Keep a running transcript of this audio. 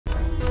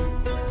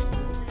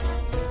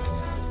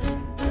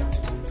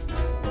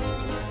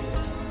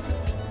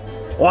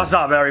What's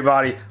up,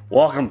 everybody?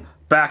 Welcome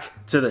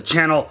back to the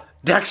channel.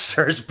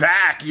 Dexter's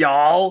back,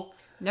 y'all.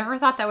 Never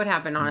thought that would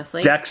happen,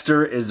 honestly.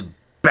 Dexter is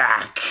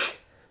back.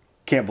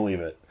 Can't believe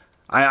it.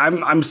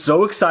 I'm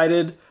so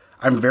excited.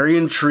 I'm very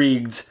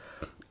intrigued.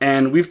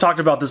 And we've talked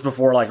about this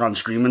before, like on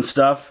stream and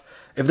stuff.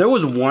 If there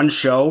was one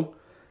show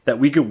that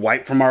we could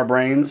wipe from our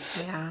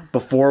brains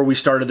before we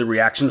started the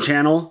reaction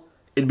channel,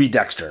 it'd be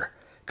Dexter.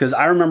 Because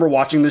I remember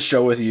watching this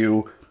show with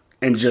you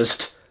and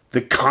just the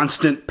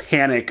constant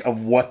panic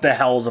of what the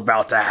hell's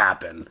about to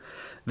happen.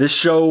 This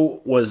show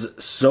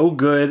was so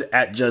good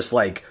at just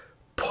like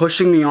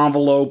pushing the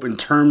envelope in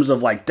terms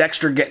of like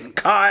Dexter getting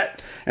caught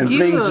and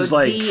things just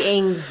like the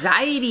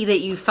anxiety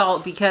that you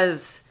felt,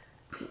 because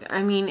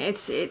I mean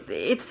it's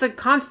the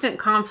constant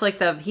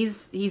conflict of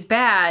he's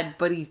bad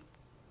but he's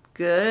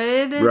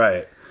good,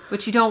 right?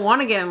 But you don't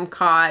want to get him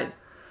caught,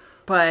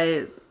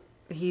 but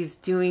he's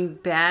doing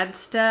bad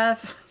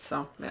stuff.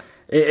 So yeah.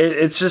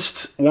 It's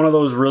just one of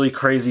those really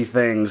crazy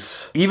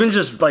things. Even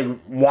just like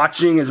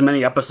watching as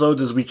many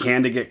episodes as we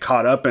can to get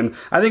caught up. And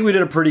I think we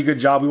did a pretty good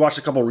job. We watched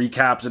a couple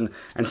recaps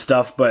and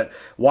stuff, but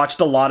watched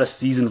a lot of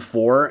season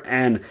 4.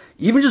 And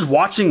even just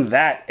watching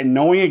that and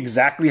knowing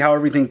exactly how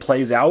everything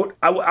plays out,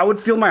 I would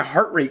feel my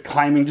heart rate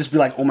climbing. Just be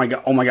like, oh my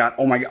God, oh my God,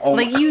 oh my God. Oh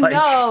like, you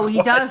know,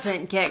 he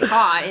doesn't get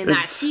caught in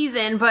that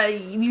season, but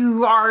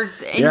you are,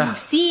 and you've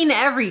seen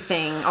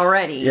everything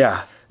already.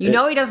 Yeah. You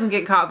know he doesn't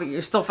get caught, but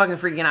you're still fucking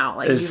freaking out.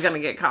 Like, he's gonna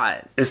get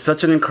caught. It's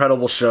such an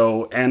incredible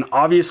show. And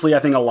obviously, I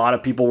think a lot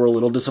of people were a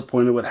little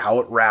disappointed with how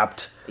it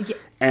wrapped. Yeah.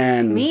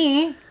 And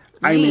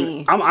I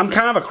mean, I'm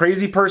kind of a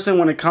crazy person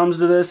when it comes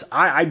to this.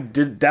 I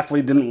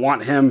definitely didn't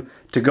want him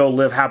to go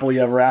live happily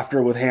ever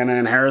after with Hannah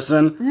and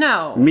Harrison.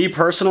 No. Me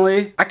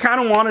personally, I kind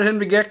of wanted him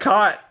to get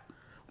caught.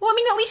 Well, I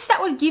mean, at least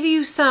that would give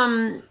you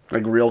some...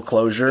 like, real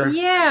closure.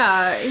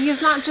 Yeah.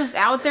 He's not just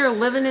out there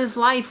living his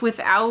life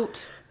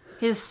without...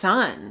 his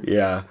son.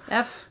 Yeah.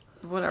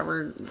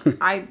 Whatever.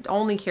 I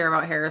only care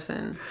about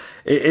Harrison.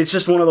 It's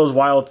just one of those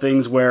wild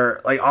things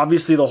where, like,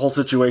 obviously the whole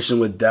situation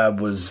with Deb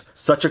was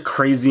such a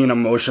crazy and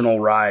emotional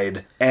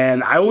ride.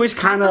 And I always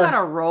kind of... about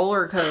a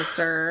roller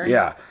coaster.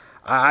 Yeah.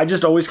 I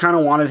just always kind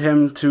of wanted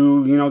him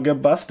to, you know,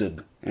 get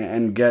busted.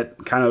 And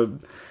get kind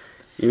of,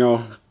 you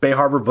know, Bay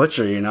Harbor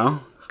Butcher, you know?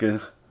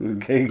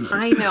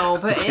 I know,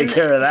 but... take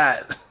care of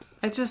that.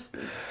 I just...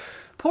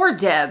 poor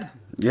Deb.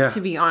 Yeah.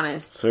 To be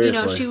honest. Seriously.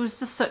 You know, she was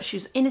just she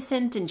was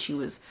innocent, and she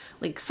was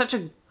like such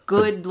a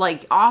good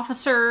like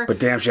officer. But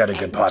damn, she had a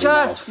good potty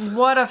mouth. Just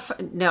what a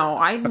no,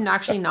 I'm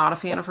actually not a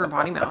fan of her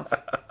potty mouth.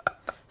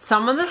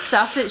 Some of the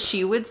stuff that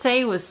she would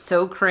say was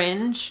so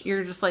cringe.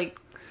 You're just like,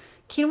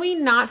 can we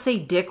not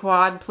say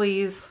dickwad,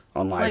 please?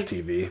 On live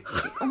TV.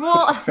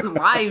 Well,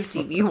 live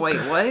TV. Wait,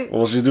 what?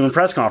 Well, she's doing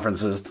press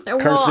conferences. Well,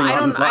 I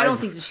don't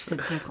think that she said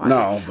dickwad.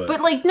 No,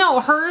 but like, no,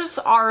 hers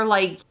are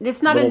like,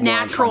 it's not a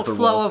natural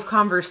flow of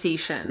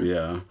conversation.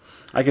 Yeah,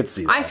 I could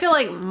see that. I feel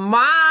like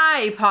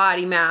my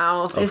potty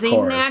mouth is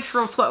a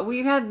natural flow.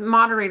 We've had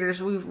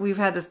moderators. We've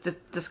had this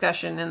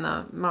discussion in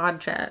the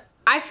mod chat.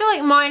 I feel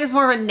like mine is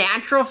more of a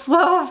natural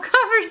flow of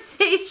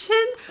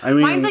conversation. I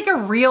mean, mine's like a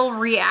real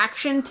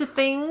reaction to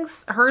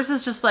things. Hers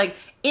is just like,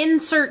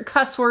 insert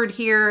cuss word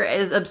here,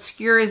 as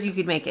obscure as you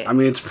could make it. I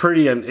mean, it's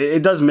pretty,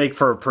 it does make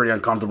for a pretty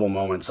uncomfortable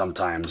moment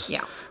sometimes.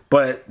 Yeah.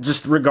 But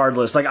just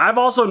regardless, like, I've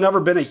also never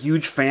been a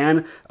huge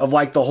fan of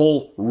like the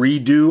whole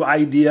redo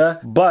idea,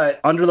 but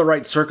under the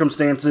right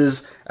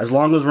circumstances, as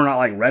long as we're not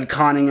like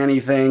retconning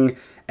anything,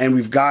 and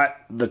we've got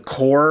the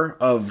core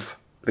of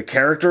the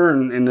character,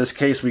 and in this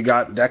case we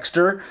got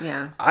Dexter.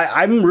 Yeah.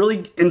 I'm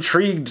really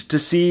intrigued to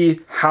see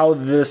how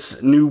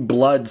this new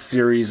Blood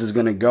series is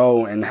going to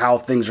go and how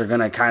things are going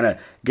to kind of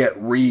get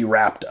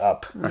re-wrapped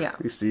up. Yeah.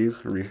 You see?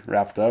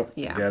 Re-wrapped up?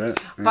 Yeah. Get it?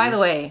 By the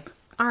way,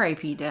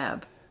 R.I.P.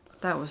 Deb.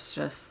 That was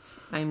just,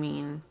 I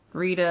mean,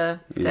 Rita,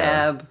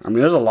 Deb. I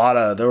mean, there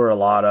were a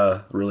lot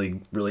of really,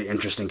 really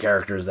interesting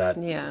characters that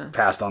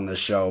passed on this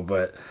show,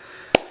 but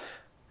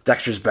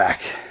Dexter's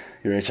back.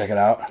 You ready to check it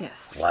out?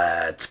 Yes.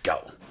 Let's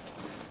go.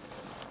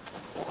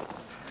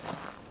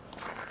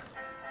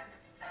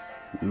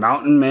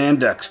 Mountain Man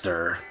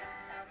Dexter.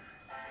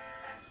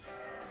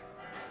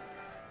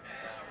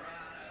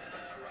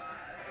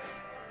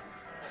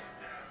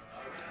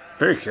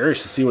 Very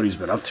curious to see what he's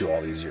been up to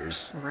all these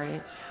years.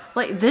 Right.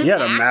 Like this. He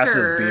had a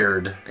massive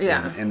beard.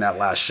 Yeah. In that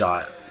last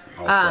shot.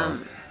 Also.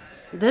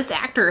 This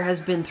actor has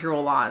been through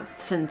a lot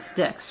since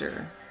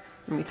Dexter.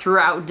 I mean,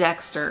 throughout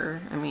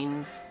Dexter. I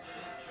mean.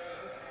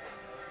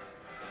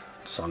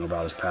 Song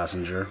about his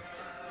passenger.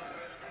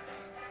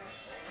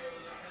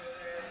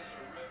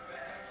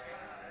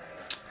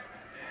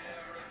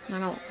 I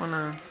don't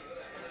wanna.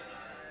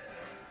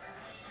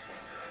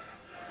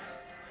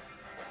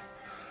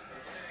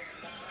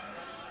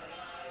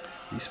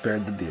 He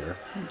spared the deer.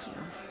 Thank you.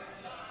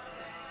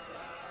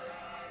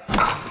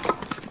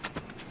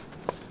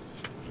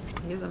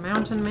 He's a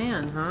mountain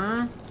man,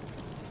 huh?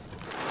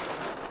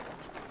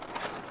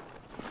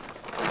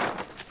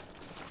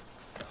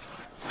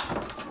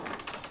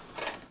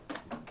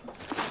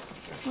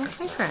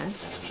 Hi,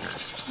 friends.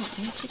 Oh,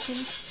 and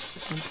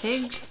chickens and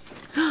pigs.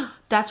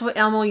 That's what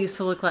Elmo used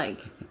to look like.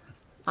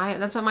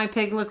 That's what my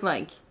pig looked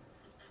like.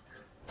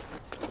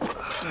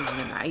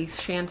 An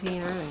ice shanty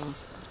and everything.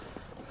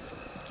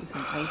 Do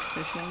some ice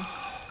fishing.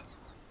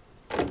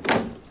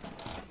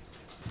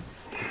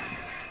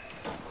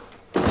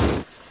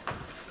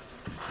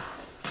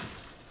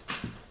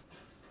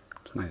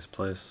 It's a nice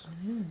place.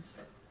 It is.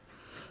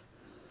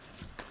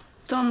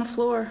 It's on the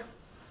floor.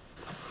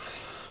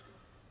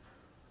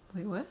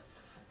 Wait, what?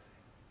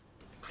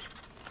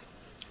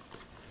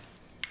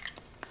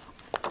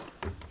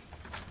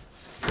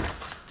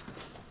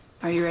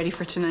 Are you ready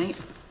for tonight?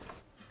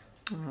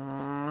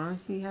 Aww,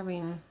 is he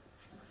having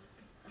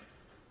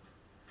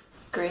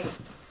Great.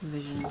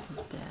 visions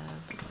of Dad?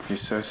 You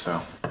say so.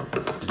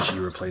 Did she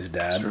replace It's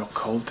Dad? real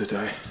cold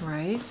today.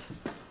 Right?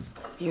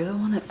 You're the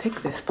one that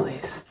picked this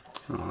place.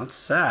 Oh, that's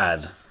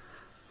sad.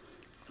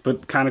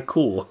 But kind of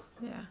cool.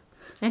 Yeah.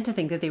 And to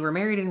think that they were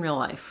married in real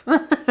life.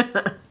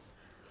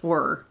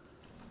 Were.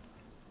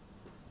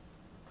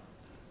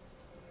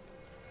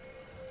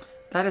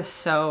 That is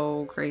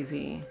so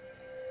crazy.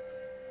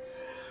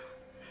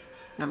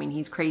 I mean,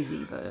 he's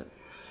crazy, but...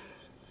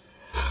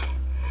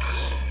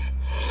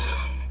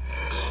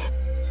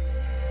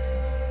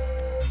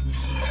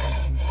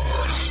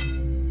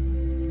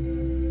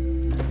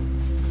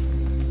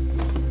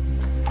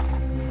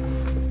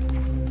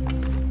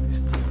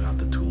 Still got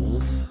the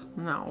tools.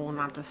 No,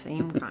 not the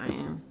same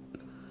kind.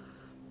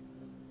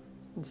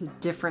 It's a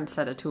different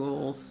set of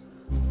tools.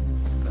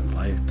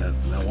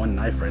 That one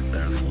knife right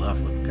there on the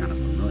left looked kind of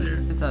familiar.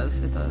 It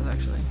does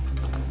actually.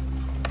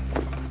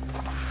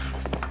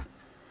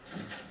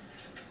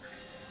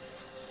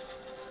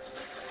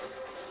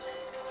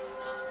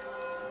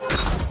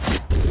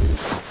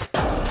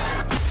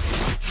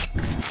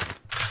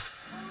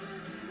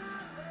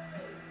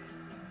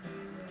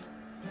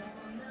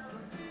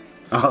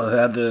 Oh, they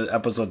had the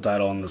episode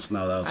title in the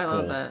snow. That was I cool.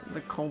 love that.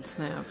 The cold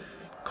snap.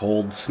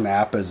 Cold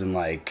snap as in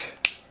like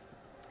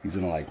he's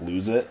gonna like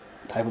lose it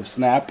type of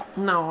snap.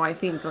 No, I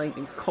think like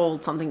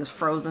cold, something's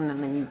frozen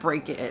and then you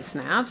break it, it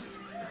snaps.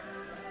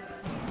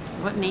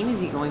 What name is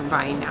he going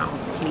by now?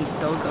 Can he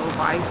still go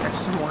by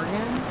Dexter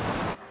Morgan?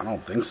 I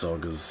don't think so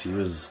because he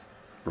was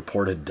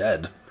reported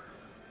dead.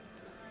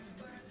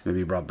 Maybe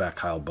he brought back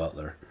Kyle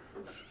Butler.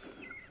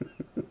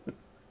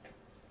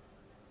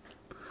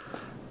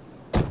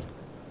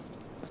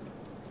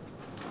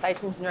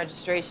 License and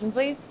registration,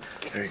 please.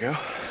 There you go.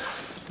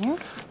 Here.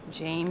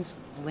 James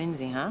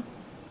Lindsay, huh?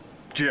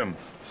 Jim,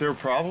 is there a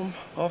problem,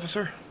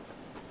 officer?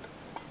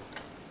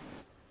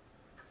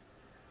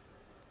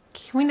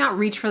 Can we not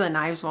reach for the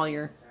knives while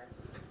you're...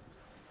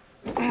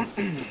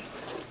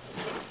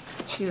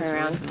 She's Turn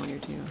around. really familiar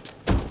too.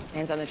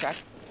 Hands on the truck.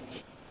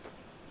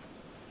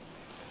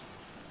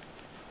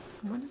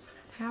 What is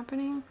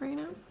happening right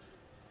now?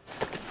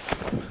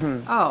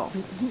 Oh.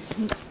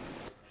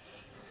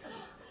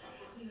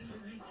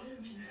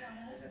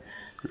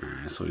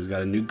 Alright, so he's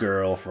got a new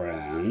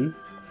girlfriend.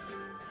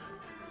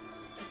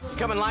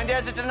 Coming line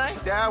dancing tonight?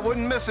 Yeah, I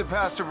wouldn't miss it,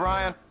 Pastor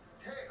Brian.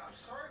 Hey, I'm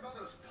sorry about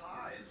those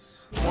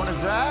pies. Morning,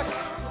 Zach.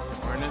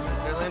 Morning,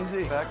 Mr.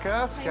 Lindsay.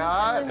 Becca,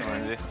 Scott.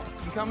 Lindsay.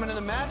 You coming to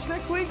the match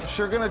next week?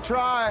 Sure gonna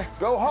try.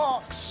 Go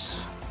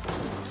Hawks.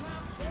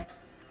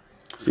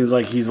 Seems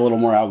like he's a little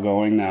more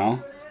outgoing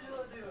now. Doing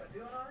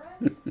all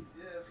right?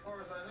 Yeah, as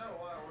far as I know.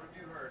 Why? What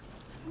have you heard?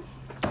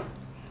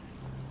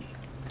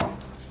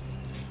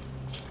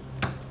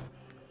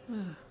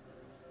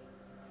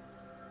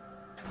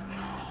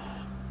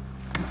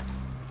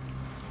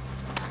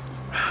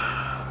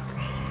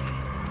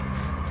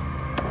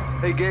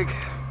 Hey, Gig.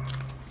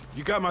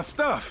 You got my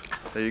stuff.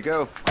 There you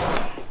go.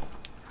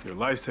 You're a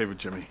lifesaver,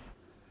 Jimmy.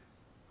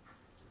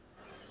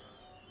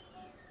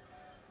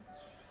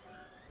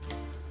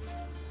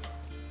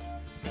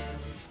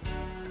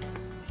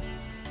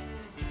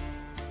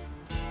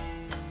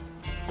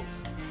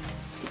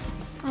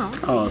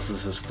 Oh, this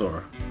is his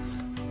store.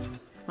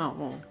 Oh,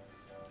 well.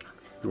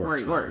 Where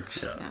He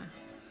works. Yeah.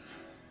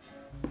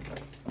 Yeah.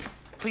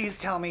 Please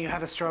tell me you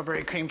have a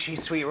strawberry cream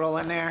cheese sweet roll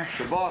in there.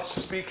 The boss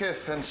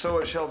speaketh, and so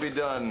it shall be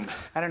done.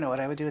 I don't know what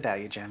I would do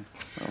without you, Jim.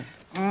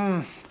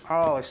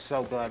 Oh, it's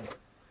so good.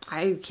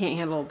 I can't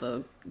handle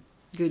the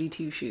goody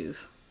two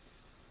shoes.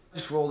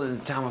 Just rolled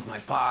into town with my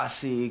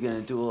posse,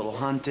 gonna do a little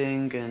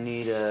hunting, gonna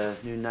need a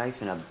new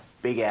knife and a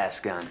big ass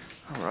gun.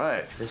 All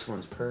right. This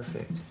one's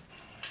perfect.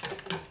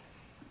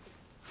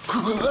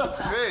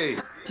 Hey.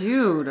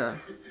 Dude. I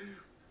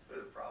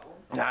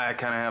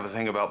kind of have a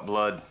thing about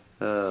blood.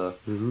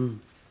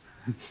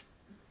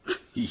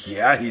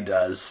 Yeah, he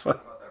does.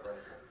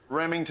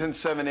 Remington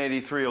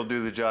 783 will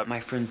do the job. My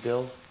friend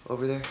Bill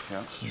over there,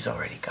 Yeah. he's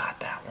already got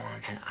that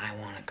one, and I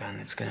want a gun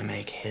that's gonna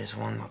make his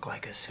one look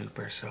like a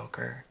super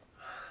soaker.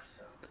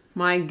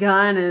 My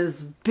gun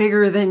is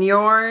bigger than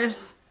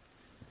yours.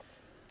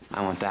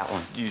 I want that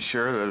one. You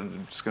sure that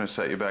it's going to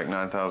set you back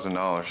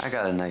 $9,000? I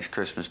got a nice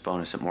Christmas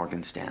bonus at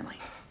Morgan Stanley.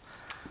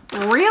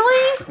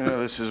 Really? You know,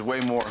 this is way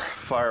more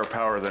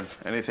firepower than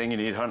anything you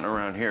need hunting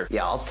around here.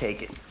 Yeah, I'll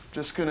take it.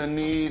 Just gonna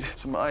need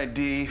some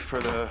ID for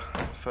the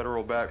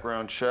federal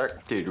background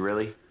check. Dude,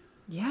 really?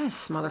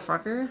 Yes,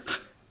 motherfucker.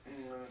 In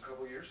a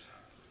couple years.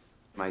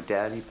 My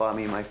dad, he bought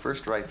me my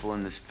first rifle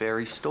in this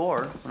very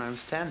store when I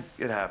was 10.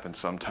 It happens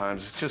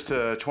sometimes. It's just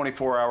a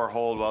 24-hour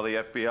hold while the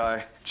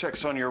FBI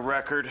checks on your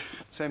record.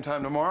 Same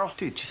time tomorrow?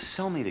 Dude, just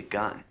sell me the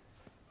gun.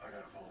 I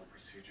gotta follow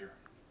procedure.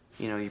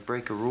 You know, you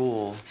break a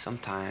rule,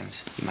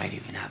 sometimes you might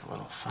even have a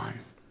little fun.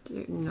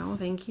 Dude, no,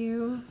 thank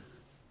you.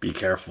 Be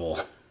careful.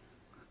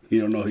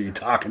 You don't know who you're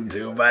talking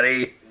to,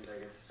 buddy.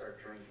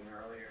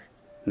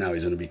 Now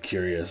he's gonna be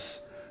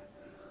curious.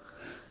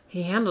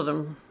 He handled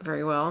him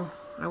very well.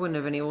 I wouldn't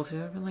have been able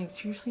to. I've been like,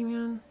 seriously,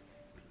 man?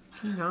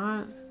 Can you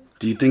not?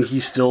 Do you think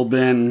he's still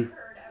been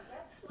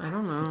I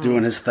don't know.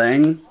 doing his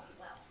thing?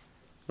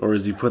 Or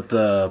has he put his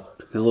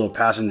little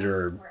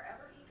passenger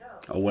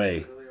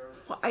away?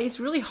 Well, it's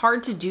really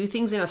hard to do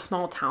things in a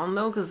small town,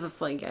 though, because it's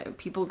like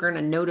people are going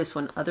to notice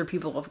when other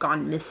people have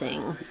gone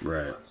missing.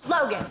 Right.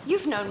 Logan,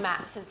 you've known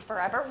Matt since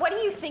forever. What do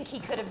you think he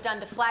could have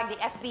done to flag the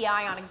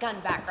FBI on a gun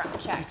background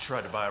He check?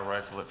 tried to buy a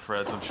rifle at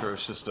Fred's. I'm sure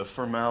it's just a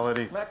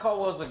formality. Matt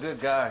Caldwell's a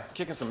good guy,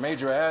 kicking some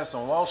major ass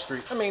on Wall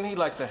Street. I mean, he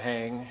likes to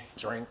hang,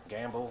 drink,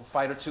 gamble,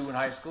 fight or two in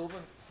high school,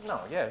 but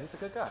no, yeah, he's a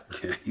good guy.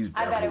 Yeah, he's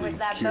I definitely bet it was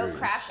that curious. boat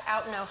crash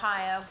out in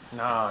Ohio.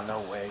 Nah, no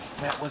way.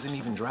 Matt wasn't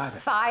even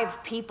driving.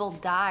 5 people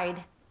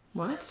died.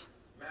 What?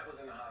 Matt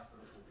was in the hospital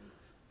for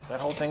weeks. That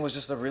whole thing was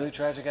just a really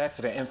tragic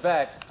accident. In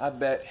fact, I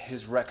bet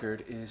his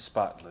record is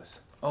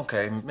spotless.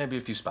 Okay, maybe a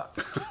few spots.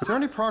 Is there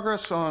any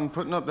progress on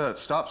putting up that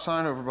stop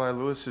sign over by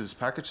Lewis's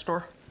package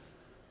store?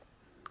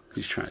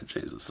 He's trying to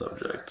change the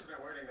subject.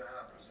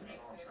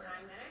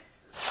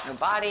 No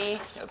body,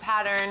 no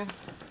pattern,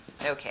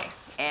 no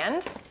case.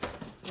 And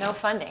no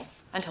funding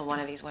until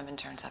one of these women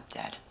turns up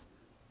dead.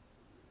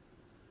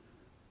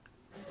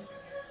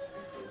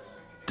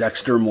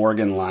 Dexter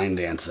Morgan line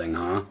dancing,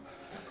 huh?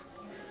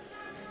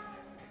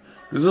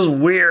 This is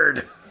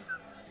weird.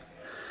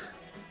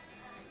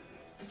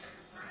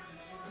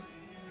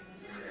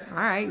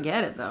 Alright,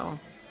 get it, though.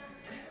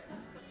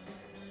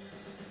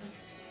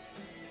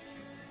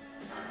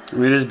 I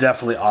mean, it is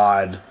definitely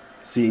odd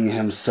seeing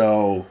him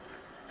so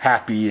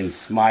happy and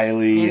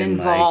smiley And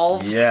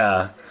involved. Like,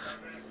 yeah.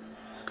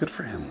 Good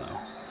for him, though.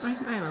 I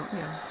know,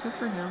 yeah. Good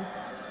for him.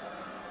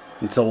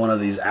 Until one of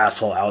these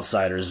asshole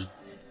outsiders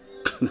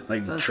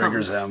like That's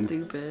triggers something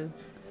him. Stupid.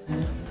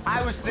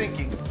 I was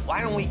thinking,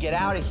 why don't we get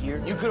out of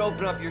here? You could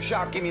open up your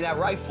shop, give me that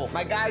rifle.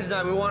 My guys and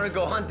I, we want to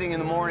go hunting in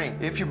the morning.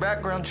 If your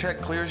background check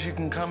clears, you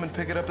can come and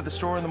pick it up at the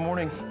store in the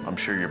morning. I'm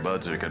sure your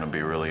buds are gonna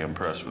be really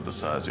impressed with the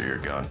size of your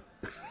gun.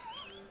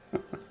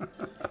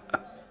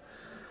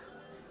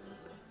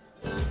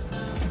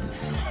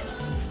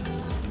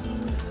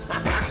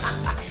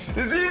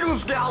 This Eagle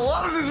Scout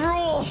loves his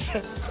rules.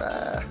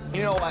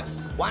 You know what?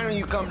 Why don't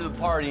you come to the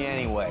party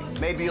anyway?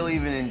 Maybe you'll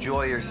even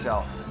enjoy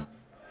yourself.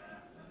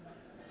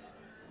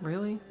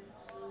 Really?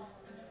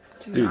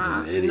 Dude's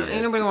an idiot.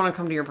 Ain't nobody want to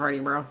come to your party,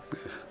 bro.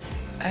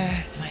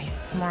 It's my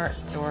smart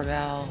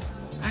doorbell.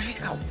 Audrey's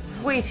got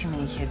way too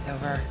many kids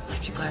over.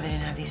 Aren't you glad they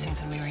didn't have these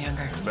things when we were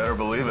younger? Better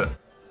believe it.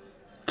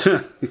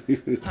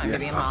 Time to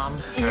be a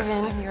mom.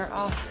 Even when you're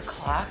off the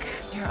clock,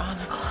 you're on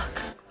the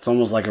clock. It's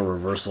almost like a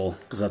reversal,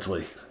 because that's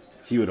what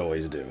he would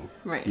always do.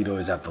 Right. He'd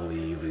always have to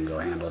leave and go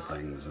handle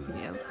things. And...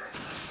 Yep.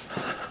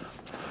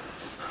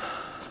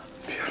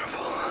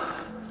 Beautiful.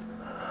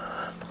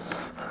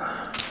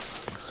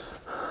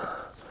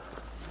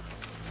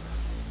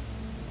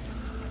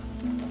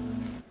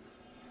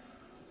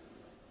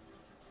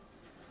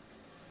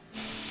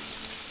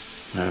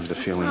 I have the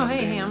feeling Oh, I'm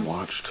hey, being Ham.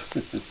 watched.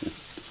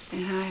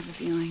 And I have a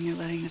feeling you're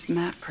letting this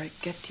Matt prick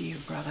get to you,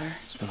 brother.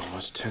 It's been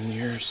almost 10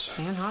 years.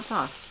 And hot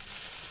sauce.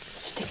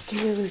 Stick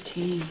to your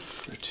routine.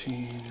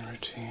 Routine.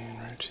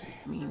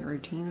 I mean,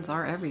 routines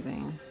are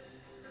everything.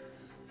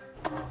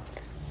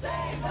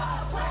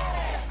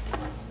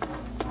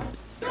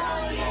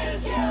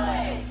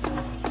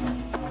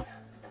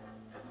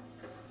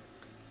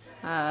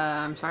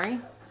 I'm sorry?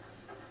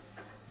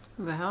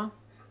 Who the hell?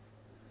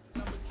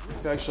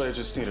 Actually, I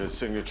just need a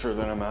signature,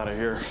 then I'm out of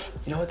here.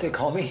 You know what they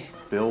call me?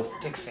 Bill?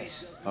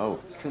 Dickface. Oh,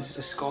 Because of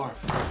the scar.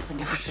 I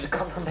never should have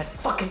come from that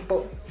fucking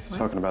boat.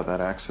 talking about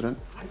that accident?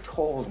 I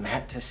told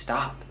Matt to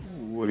stop.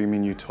 What do you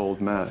mean you told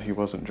Matt he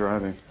wasn't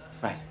driving?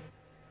 Right.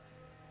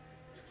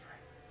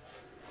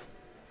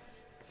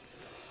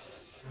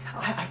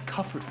 I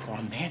covered for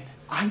him, man.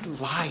 I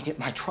lied at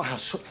my trial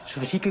so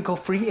that he could go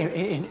free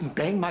and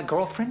bang my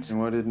girlfriends. And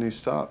why didn't he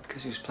stop?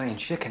 Because he was playing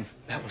chicken.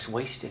 Matt was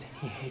wasted.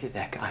 He hated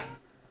that guy.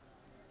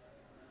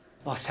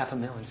 Lost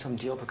 $500,000 in some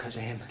deal because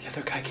of him. The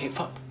other guy gave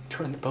up,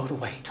 turned the boat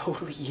away,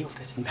 totally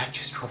yielded. And Matt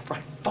just drove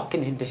right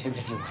fucking into him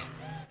anyway.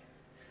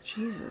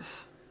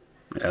 Jesus.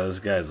 Yeah, this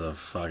guy's a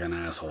fucking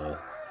asshole.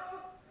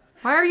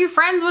 Why are you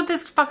friends with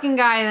this fucking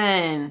guy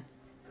then?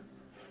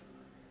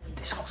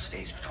 This all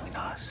stays between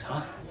us,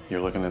 huh? You're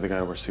looking at the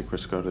guy where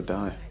secrets go to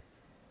die.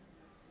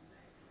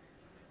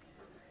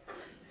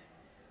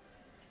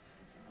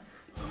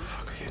 What the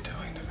fuck are you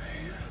doing to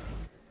me?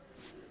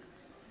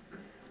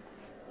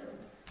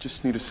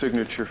 Just need a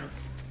signature.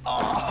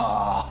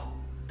 I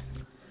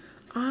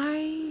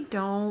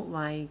don't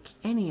like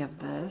any of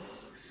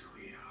this.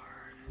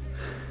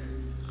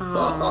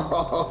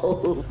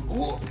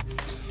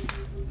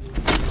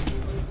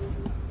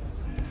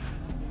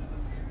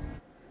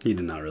 He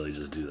did not really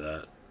just do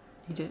that.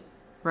 He did,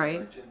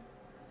 right?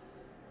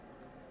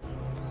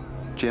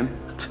 Jim?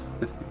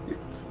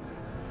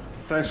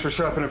 Thanks for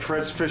shopping at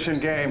Fred's Fish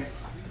and Game.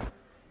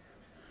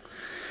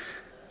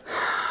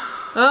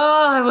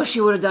 Oh, I wish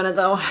you would have done it,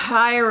 though.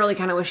 I really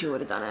kind of wish you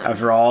would have done it.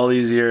 After all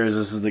these years,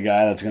 this is the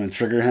guy that's going to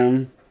trigger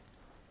him?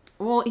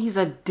 Well, he's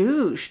a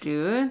douche,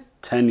 dude.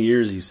 10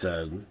 years, he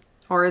said.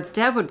 Or as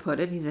Deb would put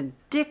it, he's a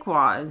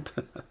dickwad.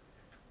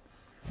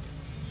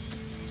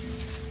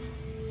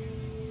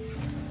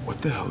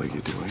 What the hell are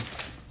you doing?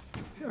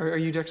 Are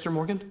you Dexter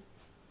Morgan?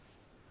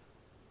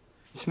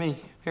 It's me,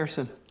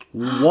 Harrison.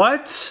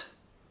 What?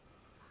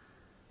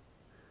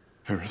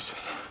 Harrison.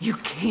 You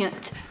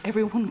can't.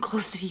 Everyone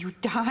close to you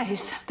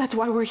dies. That's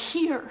why we're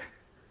here.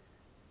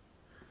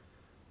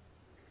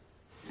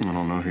 I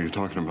don't know who you're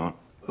talking about.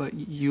 But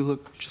you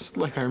look just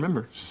like I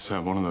remember. Just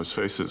have one of those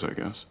faces, I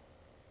guess.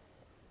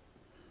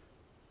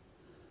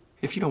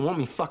 If you don't want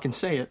me, fucking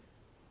say it.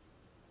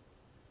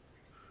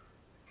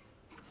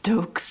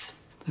 Dokes,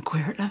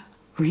 LaGuerta,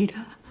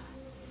 Rita.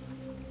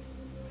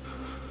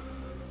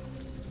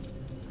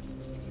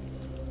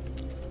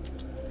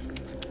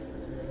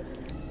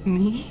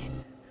 Me?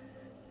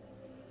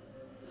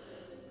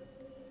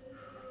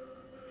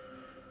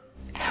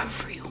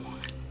 Everyone.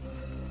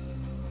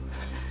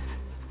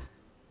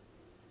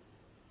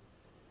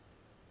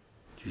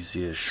 Do you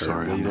see his shirt?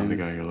 Sorry, I'm not the bleeding?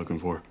 guy you're looking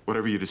for.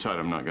 Whatever you decide,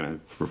 I'm not gonna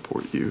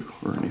report you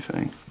or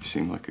anything. You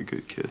seem like a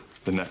good kid.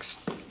 The next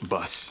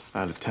bus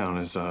out of town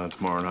is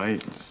tomorrow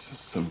night. It's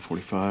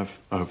 7:45.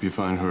 I hope you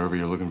find whoever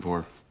you're looking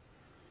for.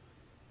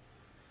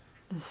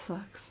 This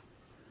sucks.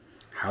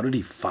 How did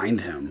he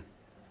find him?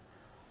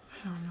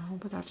 I don't know,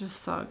 but that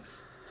just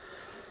sucks.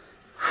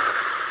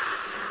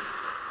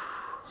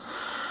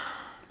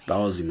 That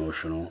was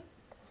emotional.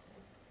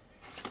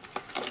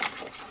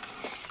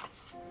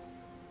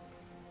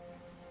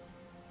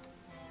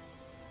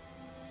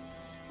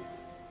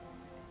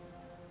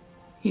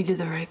 You did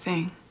the right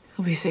thing.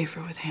 He'll be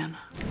safer with Hannah.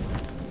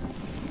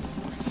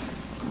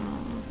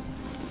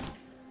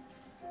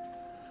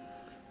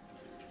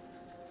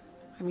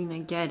 I mean, I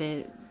get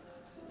it.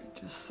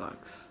 It just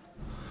sucks.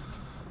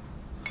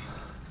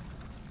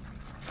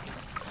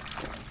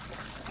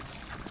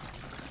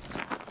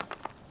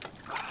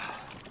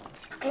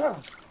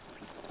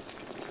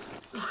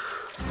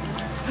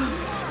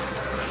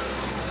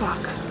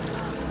 Fuck.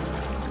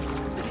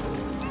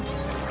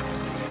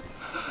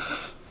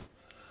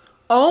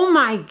 Oh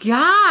my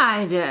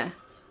god!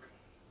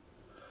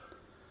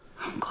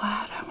 I'm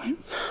glad I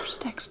went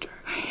first, Dexter.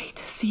 I hate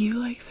to see you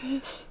like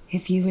this.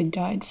 If you had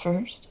died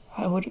first,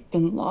 I would have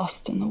been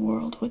lost in the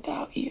world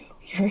without you.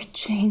 You're a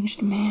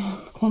changed man.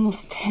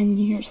 Almost 10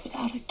 years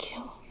without a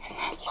kill. And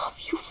I love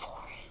you for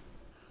it.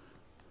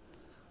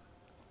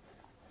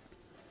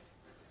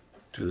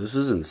 Dude, this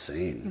is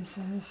insane. This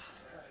is.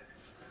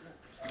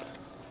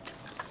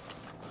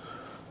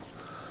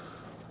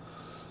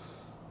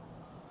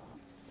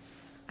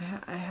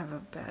 I have a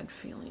bad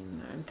feeling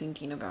that I'm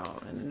thinking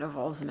about, and it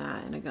involves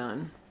Matt and a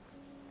gun.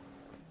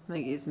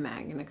 Like, is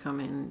Matt gonna come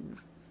in and,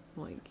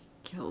 like,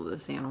 kill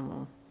this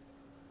animal?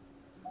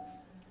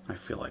 I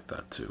feel like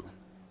that too.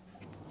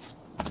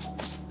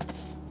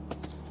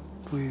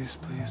 Please,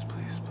 please,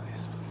 please, please,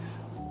 please.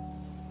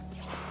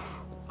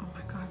 Oh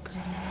my god, Brady.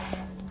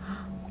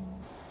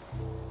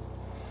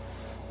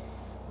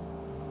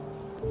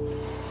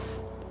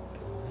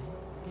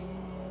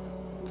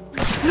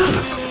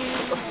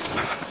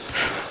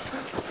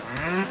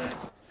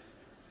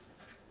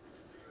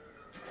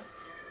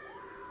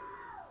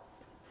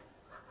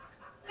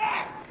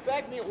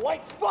 Bag me a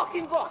white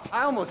fucking buck.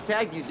 I almost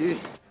tagged you, dude.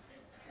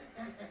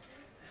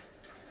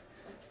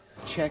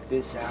 Check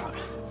this out.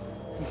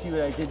 You see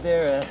what I did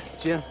there,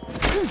 Jim?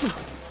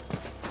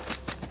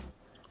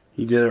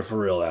 He did it for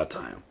real that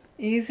time.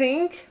 You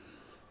think?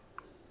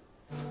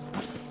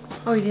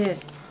 Oh, he did.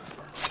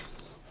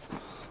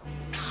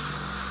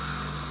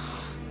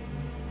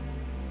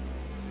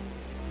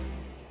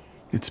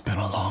 It's been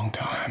a long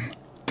time.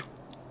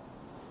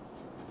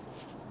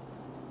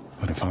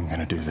 But if I'm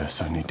gonna do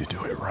this, I need to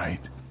do it right.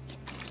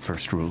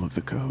 First rule of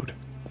the code.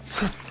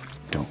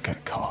 Don't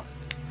get caught.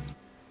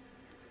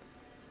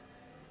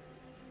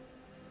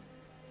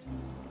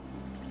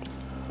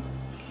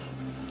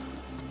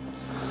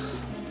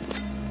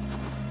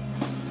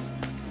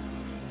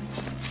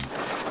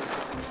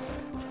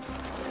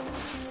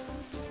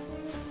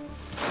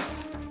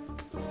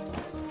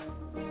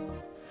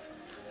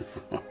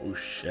 Oh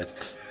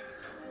shit.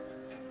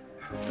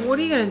 What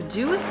are you gonna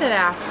do with it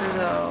after,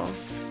 though?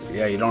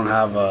 Yeah, you don't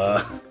have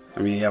a... I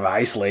mean, you have an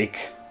ice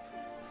lake.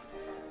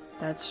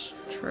 That's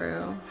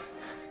true.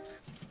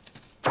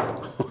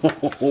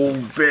 Oh,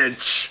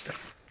 bitch.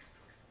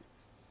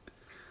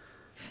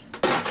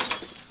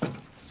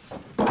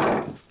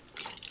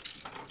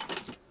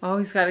 Oh,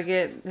 he's gotta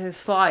get his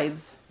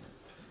slides.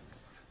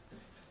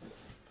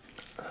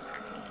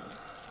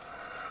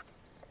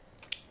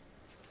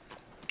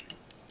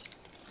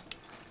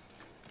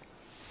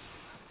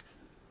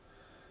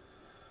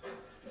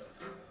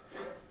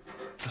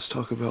 Let's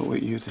talk about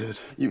what you did.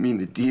 You mean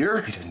the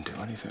deer? He didn't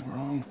do anything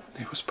wrong.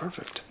 He was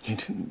perfect. He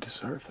didn't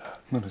deserve that.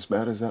 Not as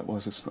bad as that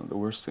was, it's not the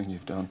worst thing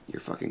you've done. You're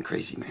fucking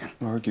crazy, man.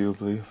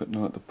 Arguably, but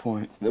not the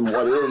point. Then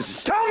what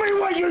is? Tell me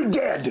what you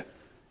did!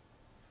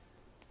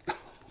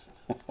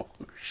 Oh,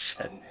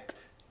 shit.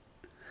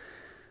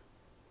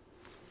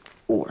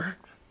 Or?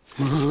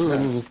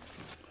 I'm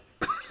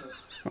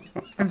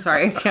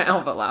sorry, I can't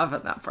help but laugh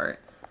at that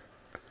part.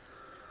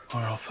 Or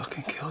I'll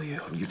fucking kill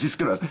you. You're just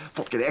gonna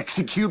fucking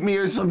execute me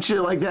or some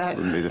shit like that?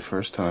 Wouldn't be the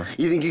first time.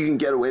 You think you can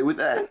get away with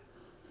that?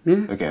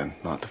 Yeah. Again,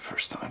 not the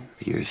first time.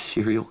 You're a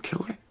serial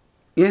killer?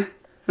 Yeah.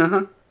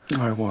 Uh-huh.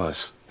 I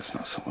was. It's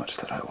not so much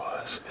that I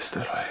was, it's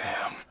that I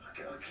am.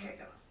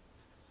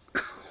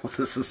 Well,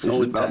 this is This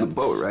so is about the intense.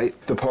 boat,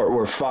 right? The part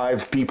where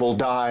 5 people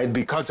died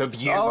because of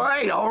you. All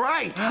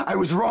right. I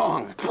was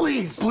wrong.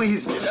 Please.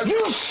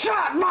 You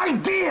shot my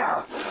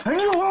deer! And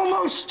you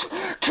almost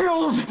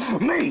killed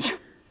me!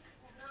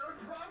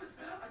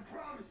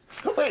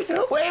 Wait.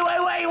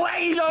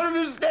 You don't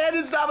understand.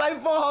 It's not my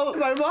fault.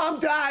 My mom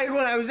died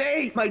when I was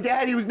 8. My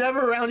dad, he was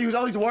never around. He was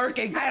always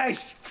working. I had a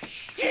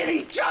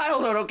shitty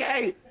childhood,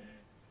 okay?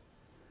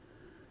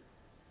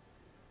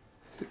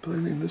 You're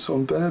blaming this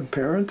on bad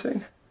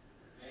parenting?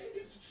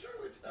 It's true.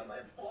 It's not my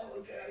fault,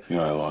 okay? You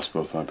know, I lost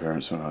both my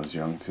parents when I was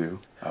young, too.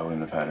 I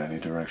wouldn't have had any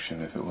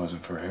direction if it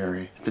wasn't for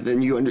Harry. But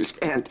then you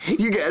understand.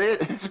 You get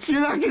it? So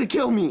you're not gonna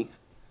kill me.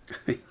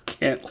 You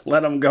can't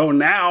let him go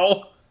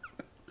now.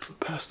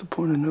 Past the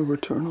point of no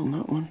return on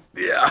that one.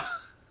 Yeah.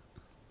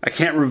 I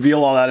can't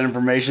reveal all that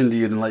information to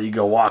you and let you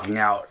go walking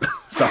out.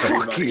 Sorry,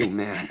 Fuck buddy. you,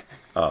 man.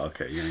 Oh,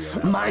 okay. You're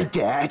gonna go now. My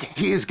dad,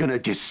 he is gonna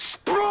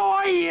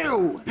destroy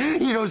you.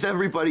 He knows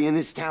everybody in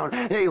this town.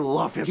 They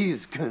love him. He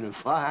is gonna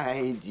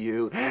find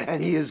you,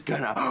 and he is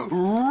gonna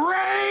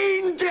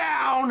rain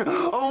down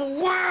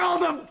a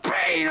world of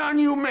pain on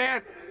you,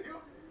 man. You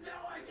have no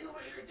idea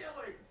what you're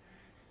doing.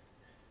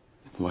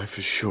 Life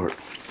is short,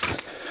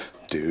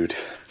 dude.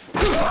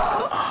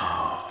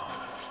 Oh.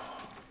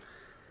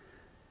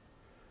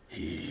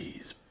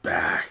 He's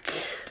back.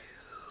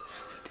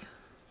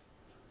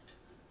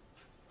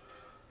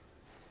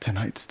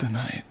 Tonight's the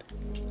night.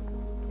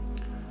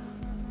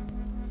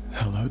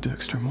 Hello,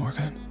 Dexter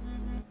Morgan.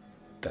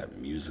 That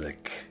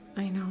music.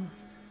 I know.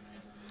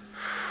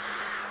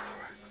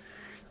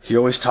 He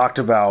always talked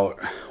about,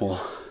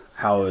 well,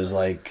 how it was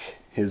like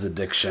his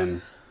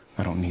addiction.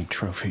 I don't need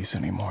trophies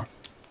anymore.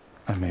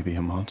 I may be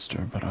a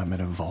monster, but I'm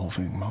an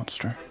evolving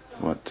monster.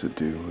 What to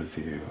do with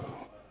you?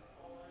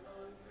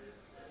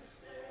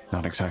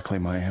 Not exactly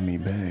Miami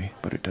Bay,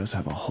 but it does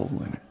have a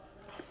hole in it.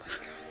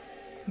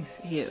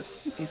 He is.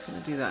 He's gonna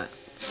do that.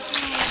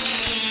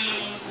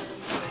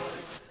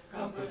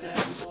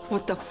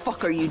 What the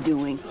fuck are you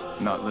doing?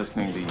 Not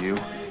listening to you.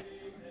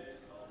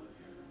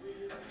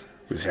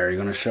 Is Harry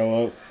gonna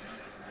show up?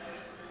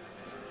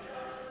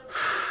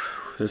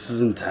 This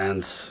is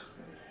intense.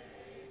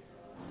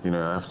 You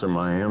know, after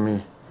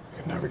Miami, I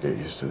could never get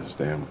used to this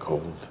damn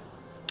cold.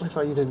 I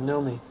thought you didn't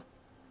know me.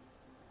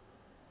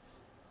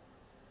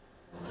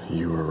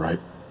 You were right.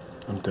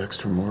 I'm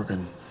Dexter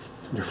Morgan,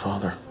 your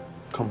father.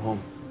 Come home,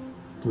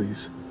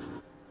 please.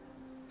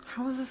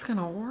 How is this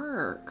gonna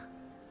work?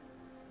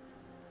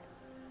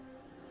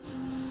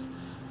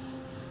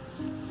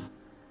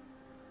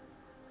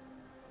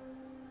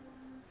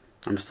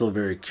 I'm still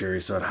very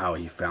curious about how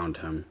he found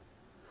him.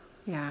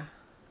 Yeah,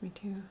 me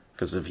too.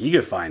 Because if he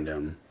could find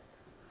him...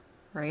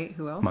 Right?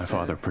 Who else? My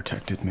father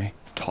protected me,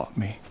 taught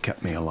me,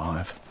 kept me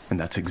alive. And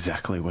that's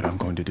exactly what I'm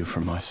going to do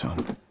for my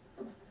son.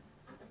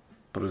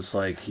 But it's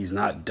like, he's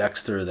not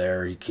Dexter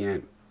there. He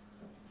can't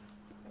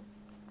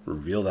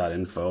reveal that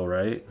info,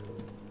 right?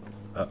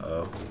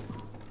 Uh-oh.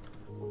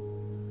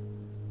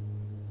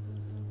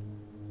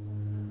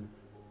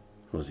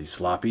 Was he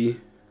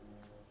sloppy?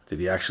 Did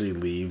he actually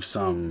leave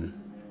some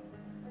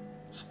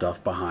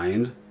stuff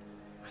behind?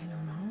 I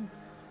don't know.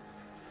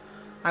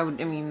 I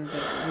mean,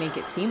 make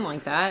it seem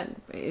like that.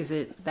 Is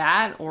it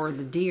that or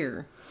the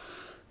deer?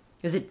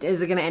 Is it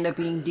going to end up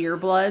being deer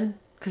blood?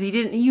 Because he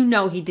didn't,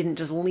 he didn't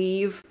just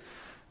leave.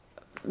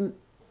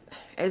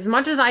 As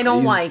much as I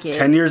don't like it.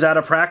 10 years out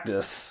of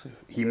practice.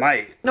 He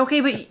might. Okay,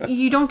 but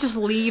you don't just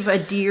leave a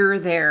deer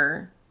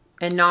there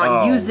and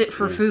not use it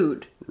for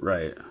food.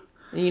 Right.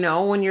 You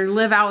know, when you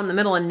live out in the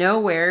middle of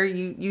nowhere,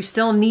 you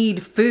still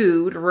need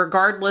food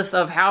regardless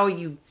of how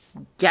you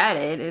get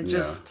it. It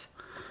just...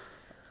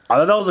 I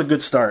thought that was a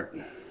good start.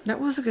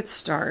 That was a good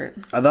start.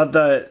 I thought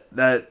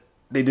that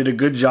they did a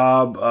good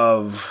job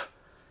of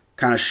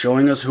kind of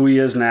showing us who he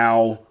is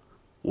now,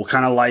 what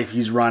kind of life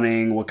he's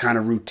running, what kind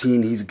of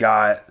routine he's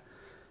got,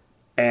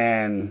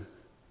 and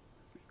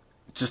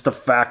just the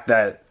fact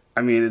that,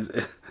 I mean,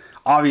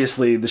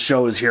 obviously the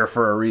show is here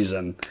for a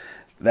reason.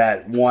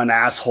 That one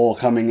asshole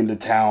coming into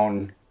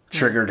town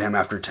triggered him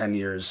after 10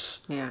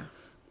 years. Yeah.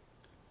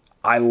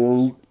 I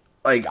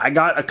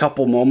got a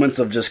couple moments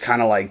of just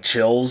kind of like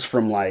chills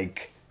from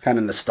like kind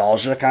of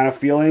nostalgia kind of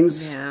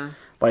feelings. Yeah.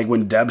 Like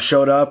when Deb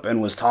showed up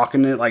and was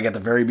talking to like at the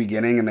very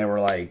beginning and they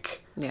were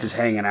like just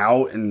hanging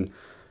out, and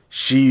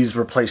she's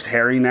replaced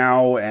Harry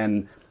now,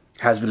 and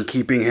has been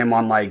keeping him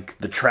on like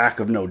the track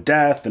of no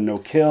death and no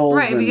kills.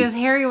 Right, because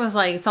Harry was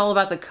like, it's all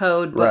about the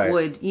code, but Right.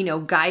 would, you know,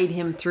 guide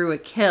him through a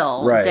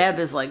kill. Right. Deb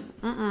is like,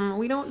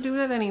 we don't do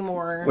that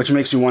anymore. Which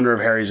makes me wonder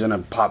if Harry's gonna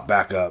pop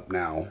back up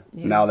now.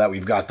 Yeah. Now that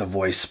we've got the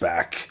voice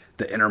back.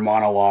 The inner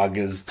monologue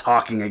is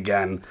talking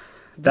again.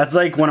 That's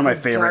like one of my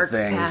favorite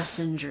things.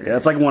 Passenger. Yeah,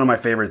 that's like one of my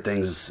favorite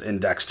things in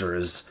Dexter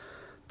is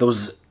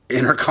those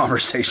inner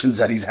conversations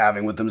that he's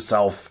having with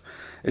himself.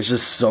 It's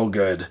just so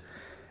good.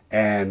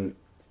 And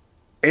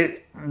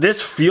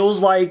this feels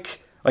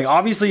like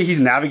obviously he's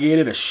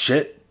navigated a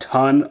shit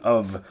ton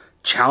of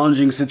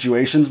challenging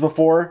situations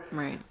before.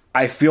 Right.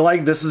 I feel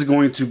like this is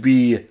going to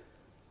be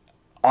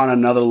on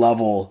another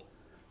level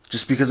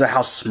just because of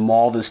how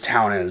small this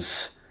town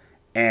is.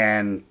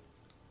 And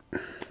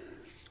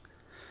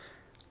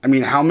I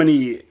mean, how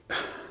many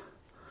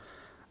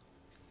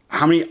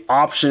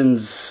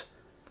options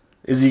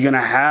is he going to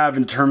have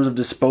in terms of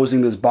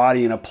disposing this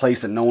body in a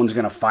place that no one's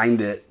going to find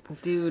it?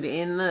 Dude,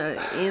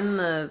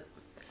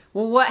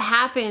 well, what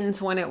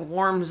happens when it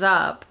warms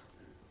up?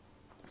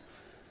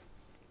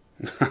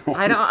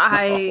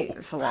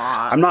 It's a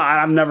lot.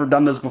 I've never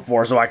done this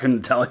before, so I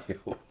couldn't tell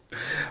you.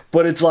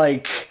 But it's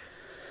like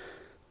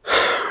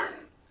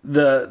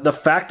the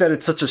fact that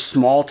it's such a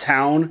small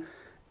town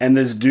and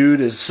this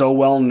dude is so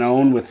well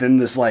known within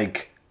this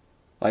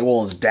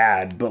his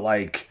dad,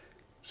 but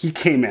he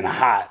came in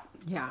hot.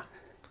 Yeah.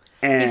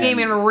 And he came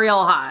in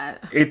real hot.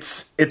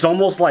 It's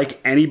almost like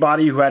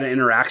anybody who had an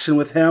interaction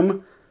with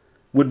him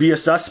would be a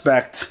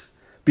suspect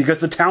because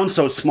the town's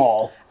so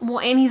small. Well,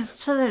 and he's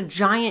such a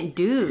giant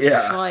dude.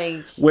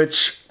 Yeah.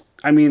 Which,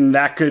 I mean,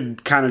 that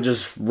could kind of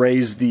just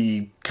raise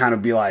the kind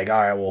of be like,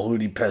 all right, well, who'd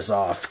he piss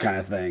off kind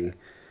of thing.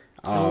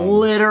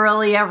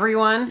 Literally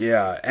everyone.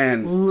 Yeah,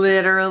 and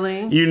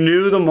literally. You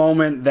knew the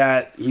moment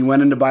that he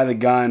went in to buy the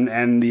gun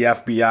and the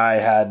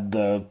FBI had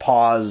the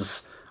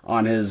pause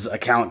on his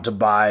account to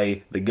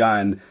buy the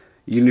gun.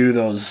 You knew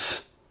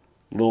those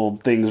little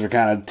things were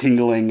kind of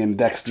tingling in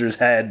Dexter's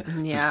head.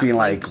 Yeah. Just being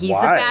like, he's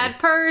why? a bad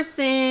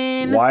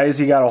person. Why has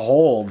he got a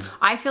hold?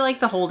 I feel like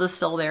the hold is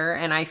still there,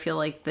 and I feel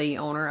like the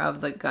owner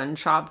of the gun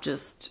shop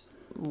just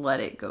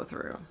let it go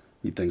through.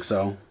 You think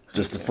so?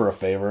 Just for a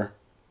favor?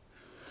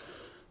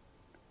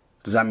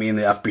 Does that mean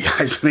the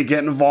FBI is going to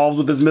get involved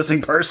with this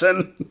missing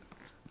person?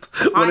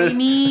 when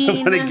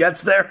it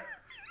gets there?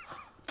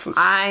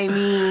 I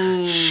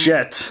mean...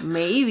 Shit.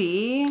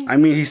 Maybe. I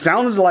mean, he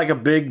sounded like a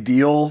big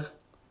deal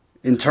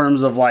in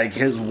terms of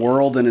his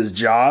world and his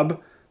job,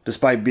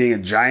 despite being a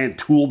giant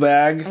tool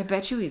bag. I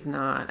bet you he's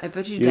not. I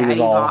bet you Daddy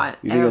bought everything.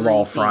 You think it was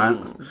all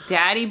front?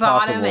 Daddy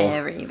bought him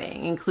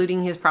everything,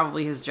 including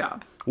probably his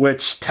job.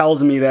 Which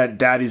tells me that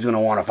Daddy's going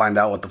to want to find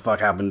out what the fuck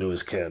happened to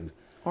his kid.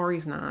 Or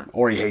he's not.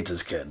 Or he hates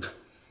his kid.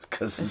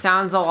 It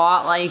sounds a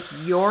lot like,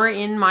 you're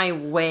in my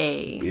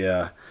way.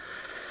 Yeah.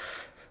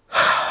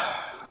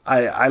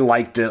 I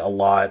liked it a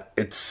lot.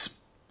 It's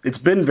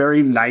been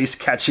very nice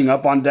catching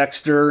up on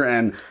Dexter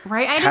and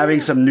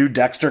having some new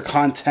Dexter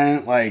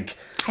content. I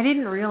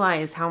didn't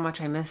realize how much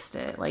I missed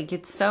it.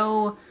 It's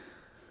so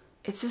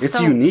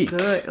unique.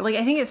 Good.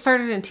 I think it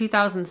started in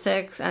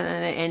 2006 and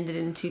then it ended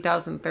in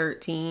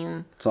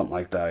 2013. Something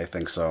like that, I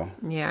think so.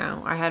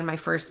 Yeah, I had my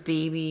first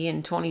baby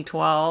in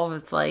 2012.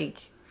 It's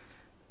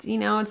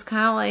it's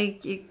kind of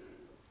like it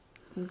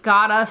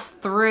got us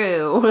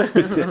through.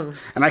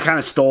 And I kind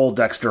of stole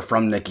Dexter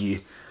from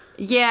Nikki.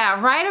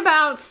 Yeah, right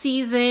about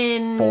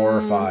season 4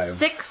 or 5.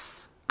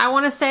 6, I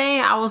want to say.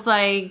 I was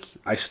like...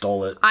 I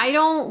stole it. I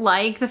don't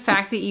like the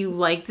fact that you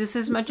like this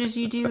as much as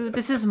you do.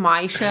 This is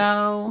my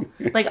show.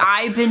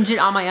 I binge it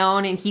on my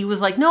own, and he was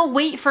like, no,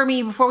 wait for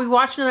me before we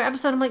watch another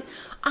episode. I'm like,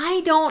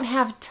 I don't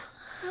have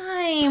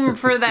time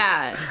for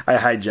that. I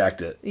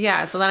hijacked it.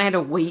 Yeah, so then I had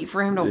to wait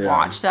for him to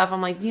watch stuff.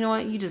 I'm like, you know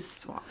what? You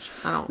just watch.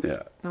 I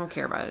don't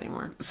care about it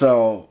anymore.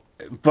 So...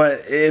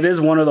 But it is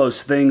one of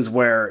those things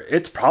where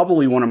it's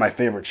probably one of my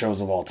favorite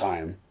shows of all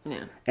time.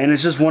 Yeah. And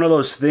it's just one of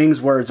those things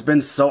where it's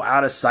been so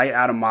out of sight,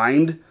 out of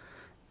mind.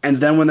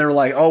 And then when they're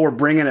like, oh, we're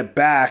bringing it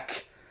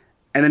back.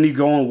 And then you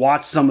go and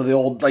watch some of the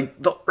old,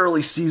 the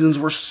early seasons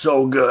were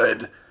so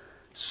good.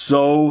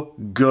 So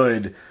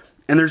good.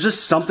 And there's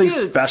just something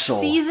special.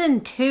 Season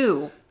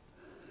 2.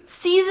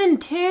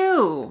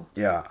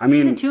 Yeah.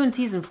 Season 2 and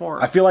season 4.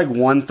 I feel like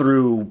 1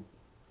 through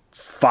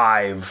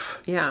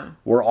 5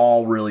 were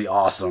all really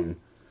awesome,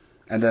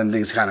 and then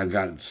things kind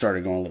of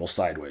started going a little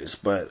sideways,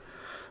 but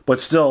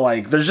still,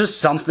 there's just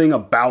something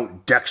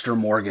about Dexter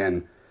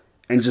Morgan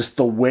and just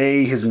the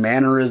way his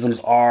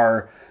mannerisms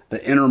are,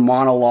 the inner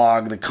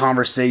monologue, the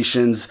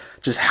conversations,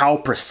 just how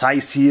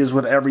precise he is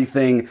with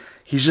everything.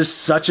 He's just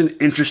such an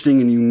interesting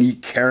and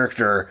unique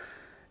character,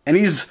 and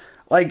he's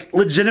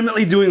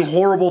legitimately doing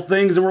horrible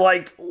things, and we're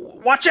like,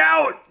 watch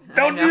out!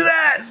 Don't do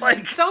that!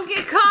 Don't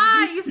get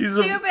caught, you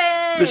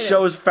stupid! The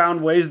show has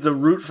found ways to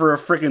root for a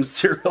freaking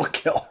serial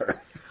killer.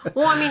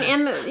 Well, I mean,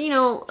 and,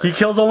 he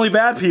kills only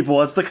bad people.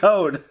 That's the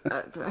code.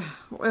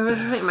 What was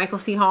his name? Michael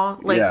C. Hall?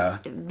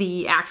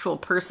 The actual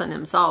person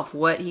himself,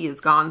 what he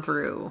has gone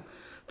through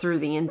through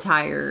the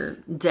entire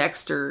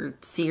Dexter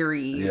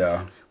series.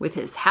 Yeah. With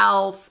his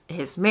health,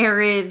 his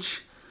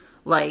marriage.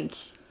 Like,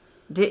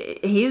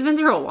 he's been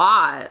through a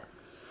lot.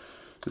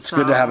 It's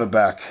good to have it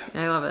back.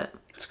 I love it.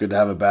 It's good to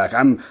have it back.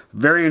 I'm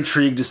very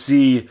intrigued to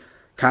see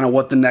kind of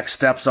what the next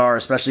steps are,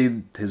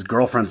 especially his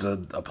girlfriend's a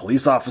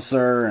police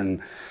officer,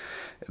 and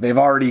they've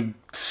already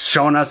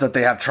shown us that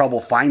they have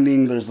trouble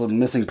finding. There's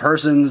missing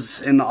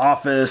persons in the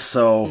office,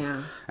 so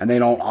Yeah. and they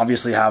don't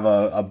obviously have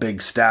a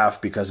big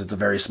staff because it's a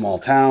very small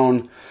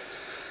town.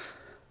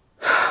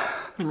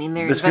 I mean,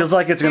 This feels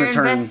like it's going to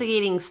turn. They're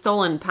investigating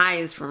stolen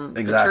pies from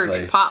Exactly. the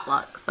church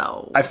potluck,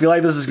 so I feel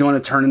like this is going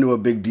to turn into a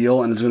big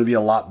deal, and it's going to be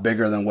a lot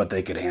bigger than what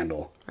they could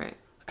handle. right.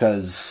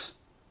 Because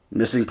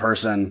missing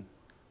person.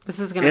 This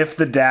is gonna. If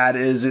the dad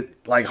is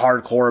like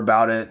hardcore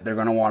about it, they're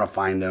going to want to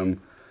find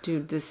him.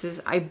 Dude, this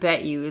is. I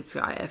bet you it's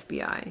got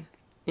FBI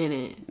in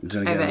it. It's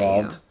going to I get bet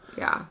involved.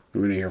 you. Yeah.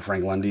 We're going to hear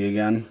Frank Lundy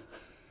again.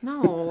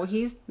 No,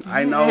 he's.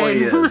 I know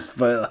he is,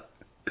 but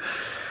you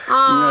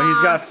know,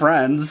 he's got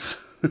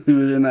friends who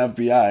were in the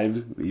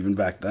FBI even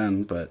back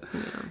then. But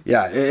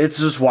yeah, it's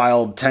just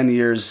wild. 10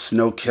 years,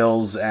 no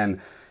kills, and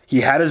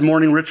he had his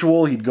morning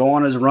ritual. He'd go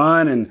on his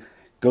run and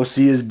go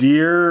see his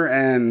deer,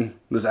 and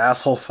this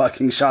asshole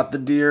fucking shot the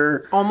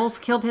deer.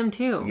 Almost killed him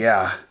too.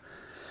 Yeah.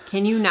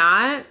 Can you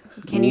not?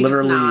 Can you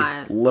just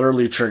not?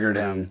 Literally triggered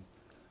him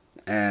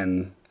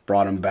and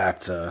brought him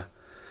back to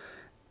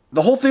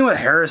the whole thing with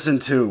Harrison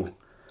too.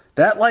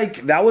 That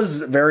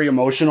was very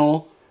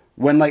emotional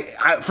when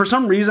for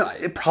some reason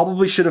it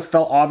probably should have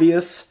felt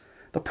obvious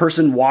the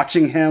person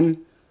watching him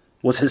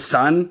was his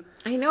son.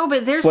 I know,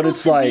 but they're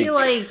supposed to be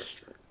like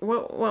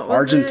what was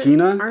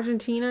Argentina? it?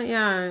 Argentina,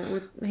 yeah,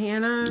 with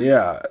Hannah.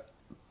 Yeah.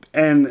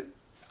 And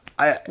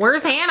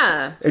where's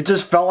Hannah? It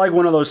just felt like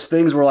one of those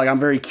things where I'm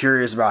very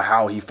curious about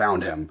how he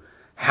found him.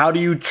 How do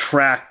you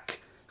track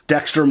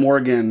Dexter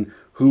Morgan,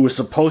 who was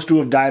supposed to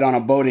have died on a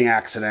boating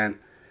accident,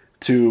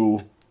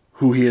 to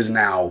who he is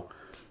now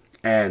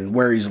and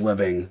where he's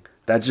living?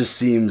 That just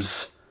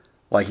seems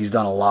like he's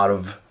done a lot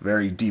of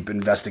very deep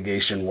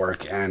investigation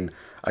work. And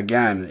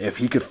again, if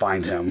he could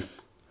find him,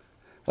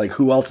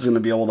 who else is going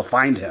to be able to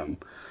find him?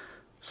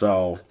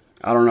 So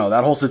I don't know.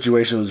 That whole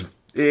situation was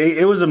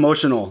it was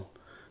emotional.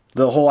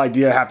 The whole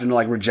idea of having to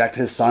reject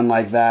his son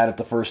like that at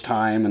the first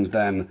time, and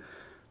then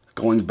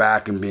going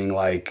back and being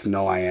like,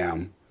 no, I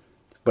am.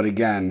 But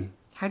again,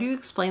 how do you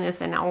explain this?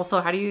 And also,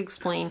 how do you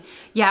explain?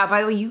 Yeah,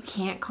 by the way, you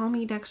can't call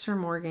me Dexter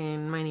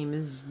Morgan. My name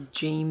is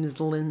James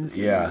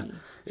Lindsay. Yeah,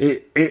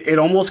 it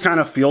almost kind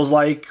of feels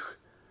like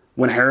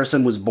when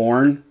Harrison was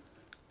born,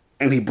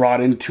 and he brought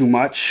in too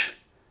much,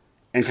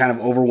 and kind of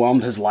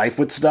overwhelmed his life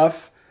with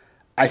stuff.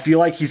 I feel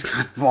like he's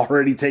kind of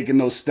already taken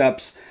those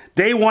steps.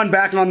 Day one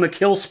back on the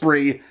kill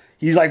spree,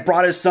 he's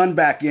brought his son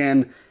back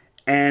in,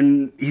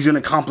 and he's going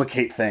to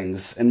complicate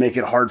things and make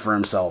it hard for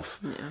himself.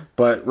 Yeah.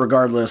 But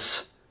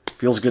regardless,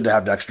 feels good to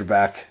have Dexter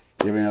back.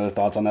 Do you have any other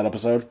thoughts on that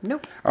episode?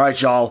 Nope. All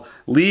right, y'all.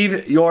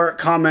 Leave your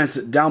comments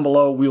down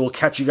below. We will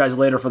catch you guys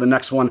later for the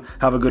next one.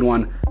 Have a good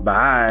one.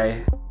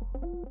 Bye.